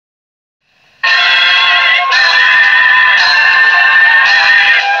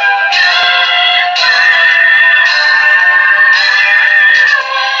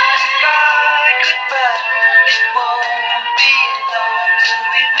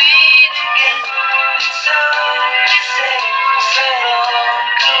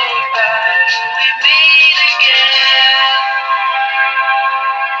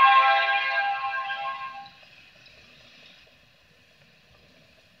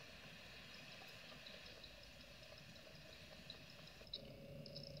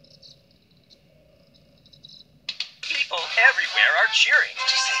everywhere are cheering.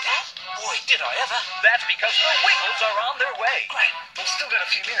 Did you say that? Boy, did I ever. That's because the Wiggles are on their way. Great, we've still got a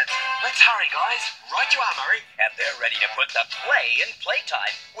few minutes. Let's hurry, guys. Right you are, Murray. And they're ready to put the play in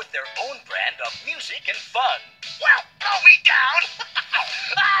playtime with their own brand of music and fun. Well, throw me down.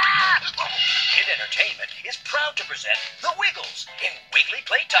 Kid Entertainment is proud to present The Wiggles in Wiggly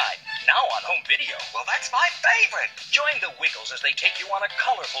Playtime, now on home video. Well, that's my favorite. Join the Wiggles as they take you on a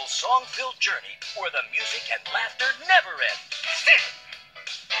colorful, song-filled journey where the music and laughter never end.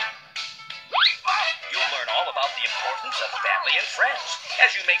 You'll learn all about the importance of family and friends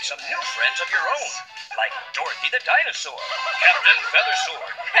as you make some new friends of your own, like Dorothy the dinosaur, Captain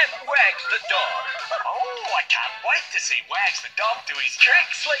Feathersword, and Wags the dog. Oh, I can't wait to see Wags the dog do his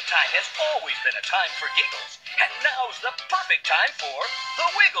tricks. Playtime has always been a time for giggles, and now's the perfect time for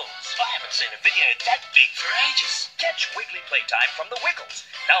The Wiggles. I haven't seen a video that big for ages. Catch Wiggly Playtime from The Wiggles,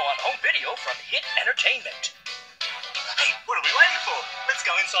 now on home video from Hit Entertainment. Hey, what are we waiting for? Let's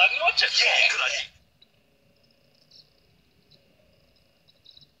go inside and watch it. Yeah, good idea.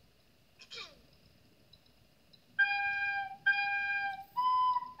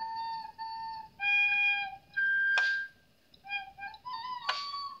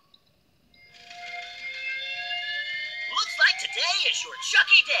 Looks like today is your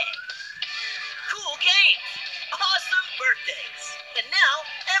Chucky Day. Cool games, awesome birthdays, and now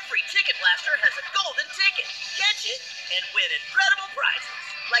every Ticket Blaster has a golden ticket. Catch it and win incredible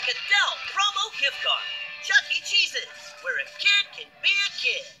prizes like a Dell promo gift card. Chuck E. Cheese's, where a kid can be a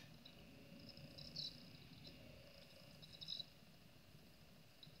kid.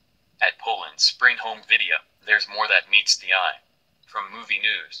 At Poland's Spring Home Video, there's more that meets the eye. From movie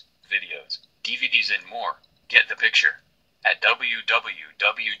news, videos, DVDs, and more, get the picture at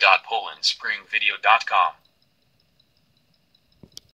www.polandspringvideo.com.